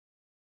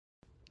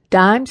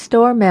Dime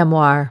Store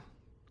Memoir.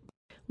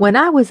 When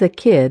I was a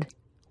kid,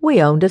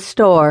 we owned a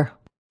store.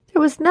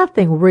 There was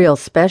nothing real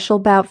special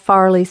about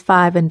Farley's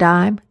Five and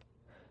Dime,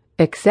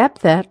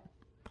 except that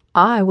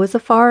I was a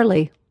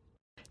Farley.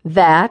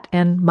 That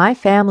and my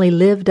family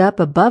lived up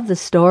above the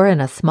store in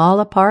a small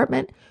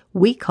apartment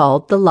we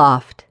called the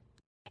loft.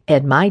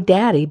 And my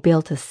daddy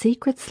built a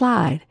secret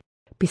slide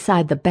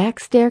beside the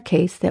back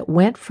staircase that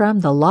went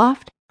from the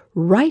loft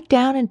right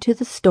down into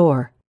the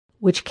store,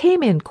 which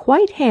came in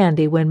quite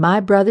handy when my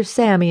brother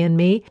Sammy and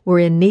me were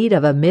in need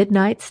of a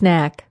midnight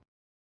snack.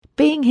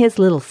 Being his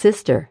little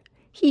sister,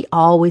 he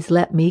always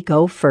let me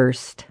go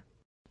first.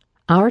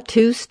 Our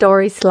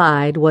two-story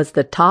slide was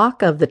the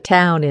talk of the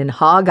town in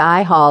Hog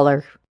Eye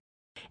Holler,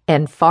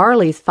 and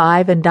Farley's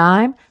Five and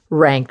Dime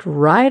ranked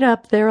right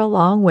up there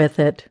along with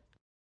it.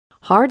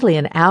 Hardly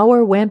an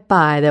hour went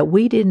by that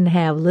we didn't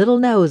have little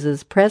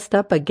noses pressed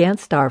up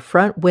against our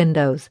front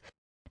windows,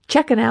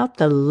 checking out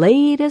the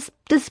latest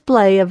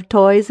display of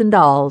toys and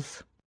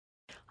dolls.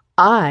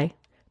 I,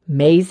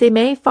 Maisie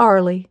May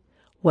Farley,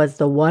 was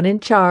the one in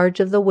charge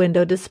of the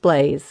window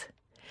displays.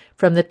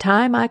 From the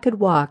time I could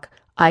walk,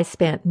 I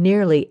spent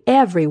nearly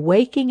every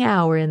waking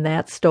hour in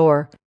that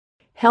store,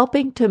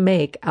 helping to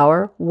make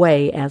our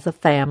way as a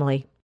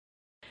family.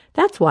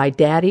 That's why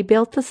Daddy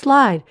built the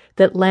slide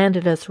that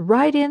landed us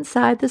right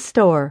inside the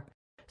store,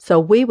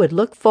 so we would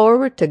look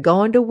forward to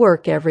going to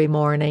work every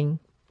morning.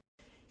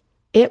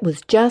 It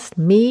was just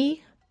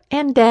me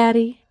and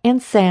Daddy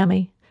and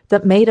Sammy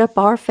that made up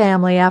our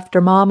family after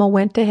Mama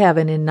went to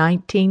heaven in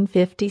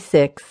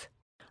 1956.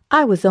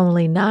 I was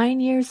only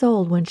 9 years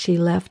old when she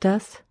left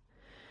us.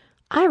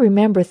 I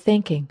remember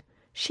thinking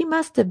she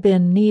must have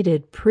been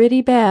needed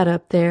pretty bad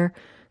up there,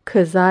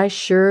 'cause I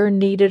sure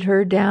needed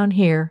her down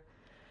here.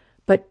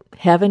 But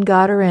heaven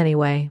got her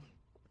anyway.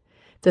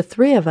 The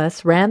three of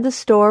us ran the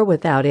store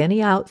without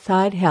any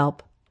outside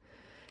help.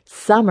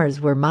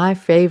 Summers were my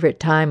favorite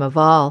time of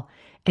all,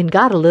 and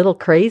got a little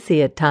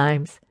crazy at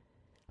times.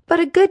 But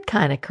a good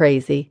kind of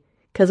crazy,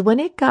 'cause when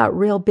it got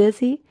real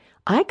busy,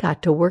 I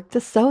got to work the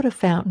soda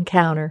fountain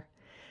counter.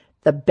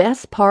 The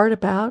best part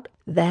about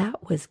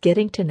that was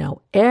getting to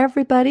know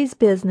everybody's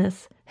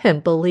business,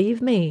 and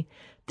believe me,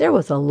 there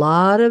was a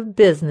lot of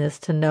business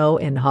to know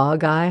in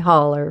Hog Eye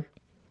Holler.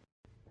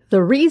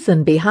 The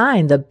reason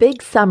behind the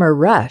big summer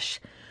rush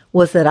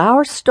was that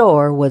our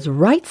store was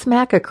right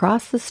smack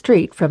across the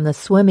street from the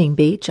swimming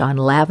beach on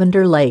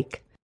Lavender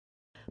Lake.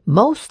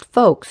 Most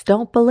folks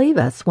don't believe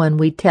us when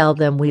we tell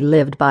them we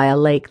lived by a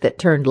lake that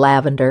turned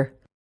lavender.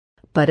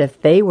 But if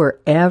they were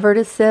ever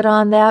to sit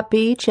on that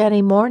beach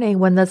any morning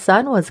when the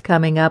sun was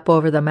coming up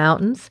over the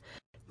mountains,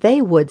 they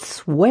would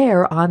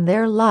swear on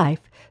their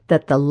life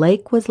that the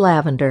lake was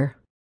lavender.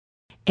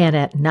 And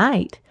at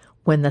night,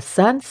 when the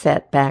sun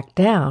set back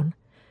down,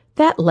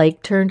 that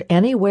lake turned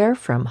anywhere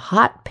from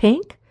hot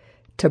pink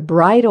to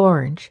bright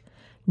orange.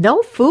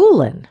 No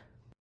foolin'.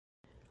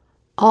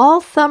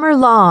 All summer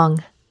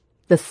long,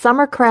 the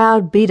summer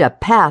crowd beat a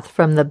path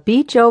from the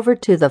beach over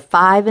to the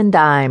Five and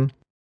Dime.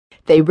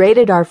 They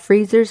raided our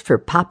freezers for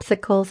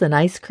popsicles and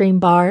ice cream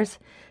bars,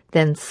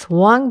 then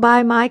swung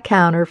by my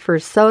counter for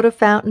soda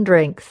fountain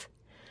drinks.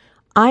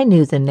 I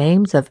knew the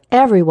names of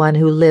everyone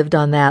who lived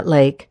on that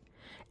lake,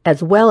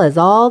 as well as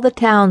all the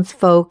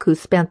townsfolk who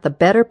spent the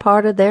better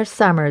part of their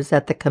summers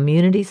at the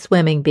community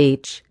swimming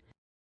beach.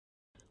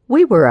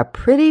 We were a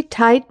pretty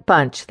tight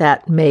bunch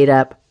that made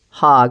up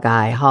Hog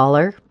Eye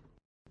Holler.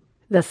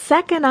 The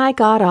second I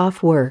got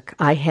off work,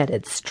 I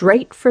headed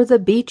straight for the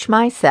beach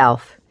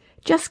myself.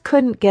 Just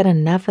couldn't get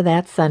enough of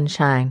that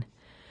sunshine.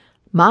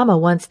 Mama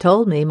once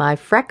told me my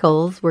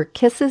freckles were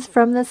kisses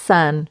from the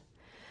sun,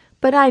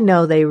 but I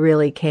know they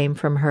really came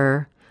from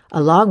her,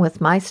 along with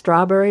my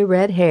strawberry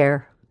red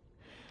hair.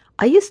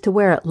 I used to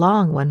wear it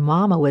long when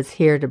Mama was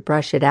here to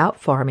brush it out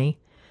for me,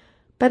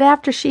 but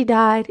after she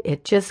died,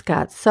 it just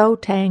got so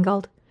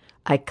tangled,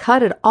 I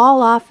cut it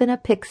all off in a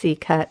pixie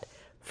cut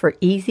for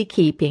easy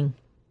keeping.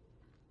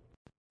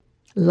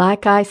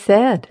 Like I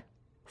said,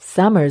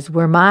 summers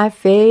were my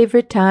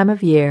favorite time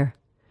of year.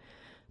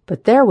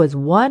 But there was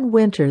one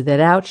winter that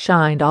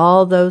outshined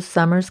all those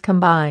summers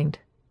combined.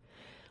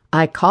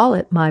 I call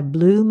it my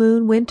blue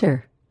moon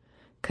winter,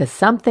 'cause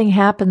something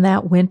happened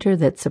that winter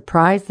that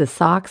surprised the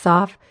socks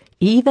off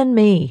even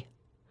me.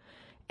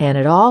 And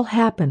it all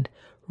happened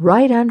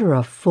right under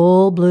a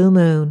full blue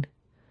moon.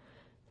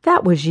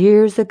 That was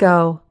years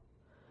ago.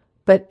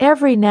 But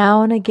every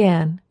now and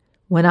again,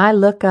 when I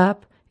look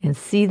up and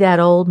see that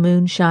old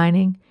moon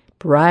shining,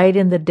 bright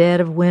in the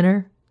dead of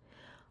winter,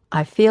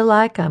 I feel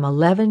like I'm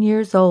 11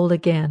 years old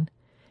again,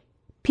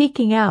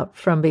 peeking out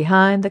from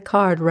behind the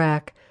card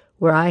rack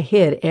where I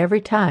hid every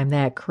time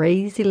that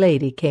crazy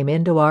lady came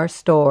into our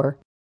store.